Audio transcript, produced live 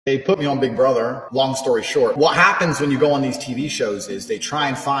They put me on Big Brother. Long story short, what happens when you go on these TV shows is they try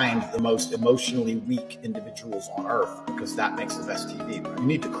and find the most emotionally weak individuals on earth because that makes the best TV. You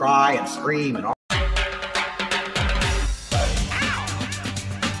need to cry and scream and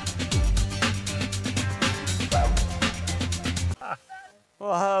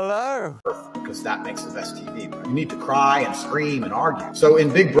well, hello. Because that makes the best TV. You need to cry and scream and argue. So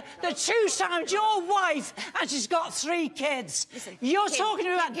in Big Brother, the two-timed your wife and she's got 3 kids. Listen, you're talking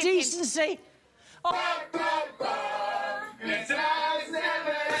about decency.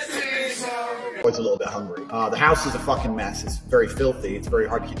 Always a little bit hungry. The house is a fucking mess. It's very filthy. It's very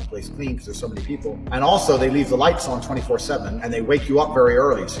hard to keep the place clean because there's so many people. And also they leave the lights on 24/7 and they wake you up very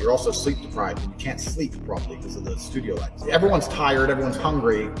early. So you're also sleep deprived and you can't sleep properly because of the studio lights. Everyone's tired. Everyone's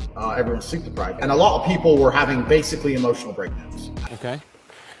hungry. Everyone's sleep deprived. And a lot of people were having basically emotional breakdowns. Okay.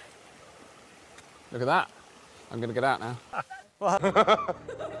 Look at that. I'm going to get out now.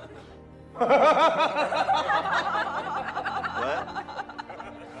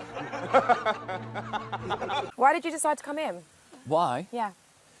 Why did you decide to come in? Why? Yeah.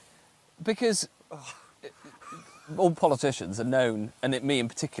 Because all politicians are known, and me in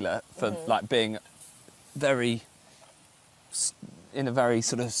particular, for like being very, in a very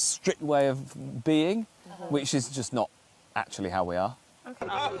sort of strict way of being, which is just not actually how we are. Okay.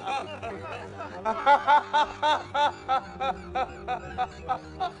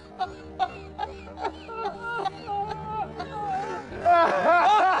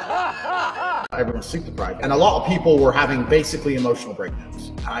 Everyone's sleep deprived. And a lot of people were having basically emotional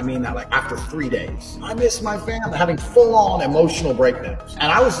breakdowns. I mean that like after 3 days. I miss my family, having full-on emotional breakdowns.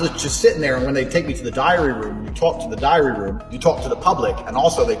 And I was just sitting there, and when they take me to the diary room, you talk to the diary room, you talk to the public, and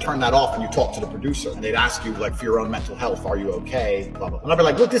also they turn that off and you talk to the producer. And they'd ask you like for your own mental health, are you okay? Blah, blah. And I'd be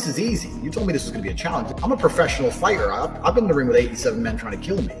like, look, this is easy. You told me this was gonna be a challenge. I'm a professional fighter. I've been in the ring with 87 men trying to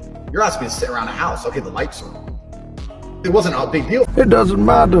kill me. You're asking me to sit around a house. Okay, the lights are on. It wasn't a big deal. It doesn't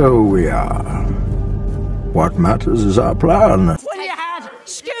matter who we are. What matters is our plan. When you had,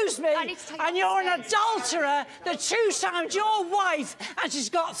 excuse me, and you're an adulterer that two-timed your wife and she's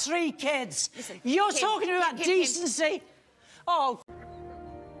got 3 kids. Listen, you're talking about decency. Oh.